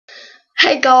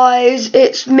Hey guys,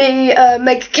 it's me,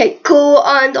 Make a Cake Cool,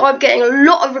 and I'm getting a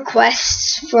lot of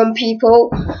requests from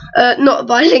people, not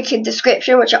by link in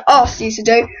description, which I asked you to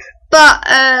do, but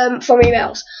from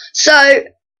emails. So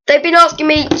they've been asking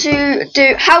me to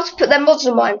do how to put their mods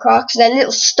in Minecraft because they're a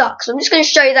little stuck. So I'm just going to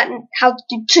show you that how to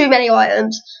do TooMany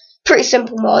Items. Pretty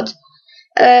simple mod.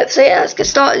 So yeah, let's get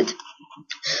started.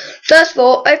 First of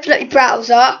all, open up your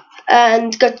browser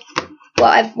and go.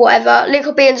 Whatever, link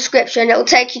will be in the description. It will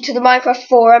take you to the Minecraft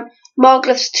forum,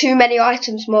 Marglov's TooMany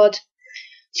Items mod. So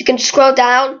you can scroll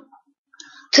down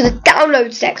to the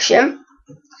download section,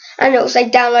 and it will say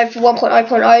download for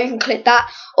 1.0.0. You can click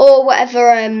that, or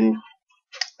whatever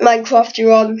Minecraft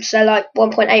you're on. So like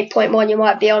 1.8.1 you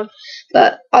might be on,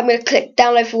 but I'm going to click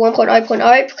download for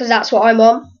 1.0.0 because that's what I'm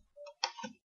on.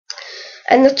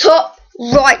 In the top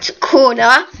right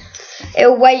corner, it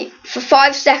will wait for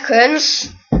 5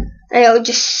 seconds. And it'll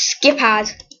just skip ad.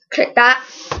 Click that.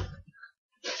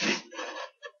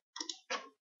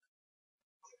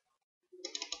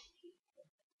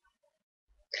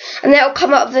 And then it'll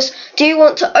come up with this. Do you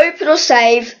want to open or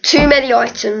save TooMany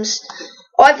Items?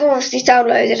 I've obviously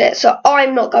downloaded it, so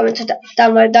I'm not going to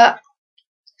download that.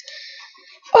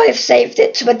 I've saved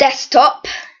it to my desktop.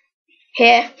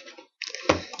 Here.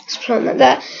 Just plant that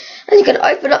there. And you're going to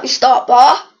open up your start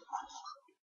bar.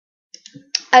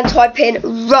 And type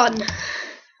in run.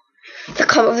 To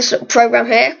come up with this little program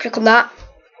here, click on that,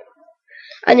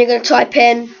 and you're going to type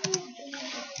in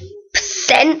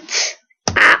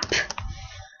 %app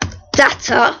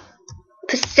data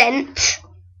 %,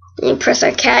 and you press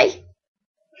OK.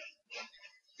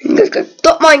 And you're going to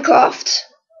go .minecraft,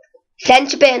 then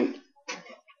to bin.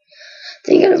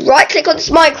 Then you're going to right click on this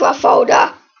Minecraft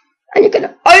folder, and you're going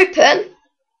to open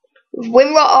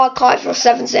WinRAR archive or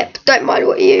 7-zip. Don't mind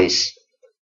what you use.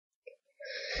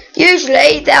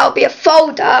 Usually there'll be a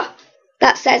folder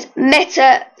that says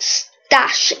meta-inf.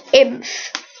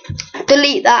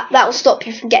 Delete that. That will stop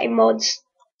you from getting mods.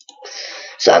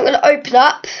 So I'm going to open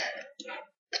up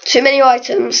TooMany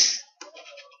Items.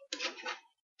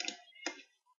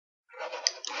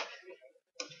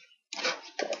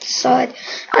 Put it aside,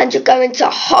 and you're going to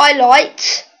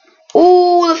highlight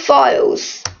all the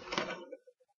files.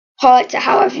 Highlight it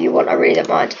however you want. I really don't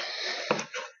mind.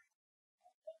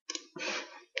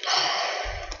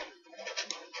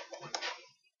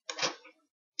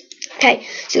 Okay,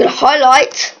 so you're going to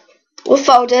highlight all the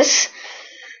folders,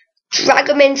 drag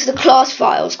them into the class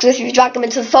files, because if you drag them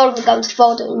into the folder, they'll go into the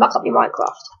folder and muck up your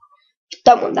Minecraft.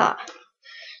 Don't want that.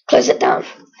 Close it down.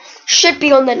 Should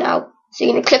be on there now. So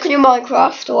you're going to click on your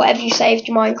Minecraft, or whatever you saved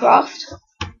your Minecraft.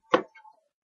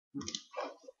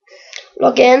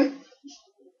 Log in.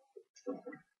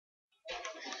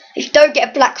 If you don't get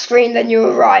a black screen, then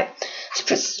you're alright.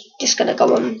 It's just going to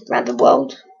go on around the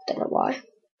world. Don't know why.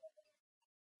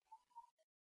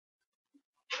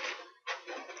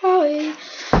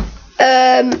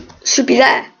 Should be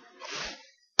there.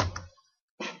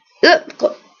 Look,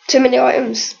 got TooMany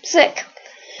Items. Sick.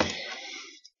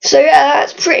 So yeah,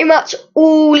 that's pretty much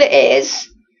all it is.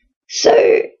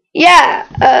 So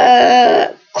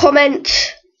yeah,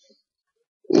 comment,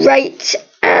 rate,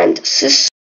 and subscribe.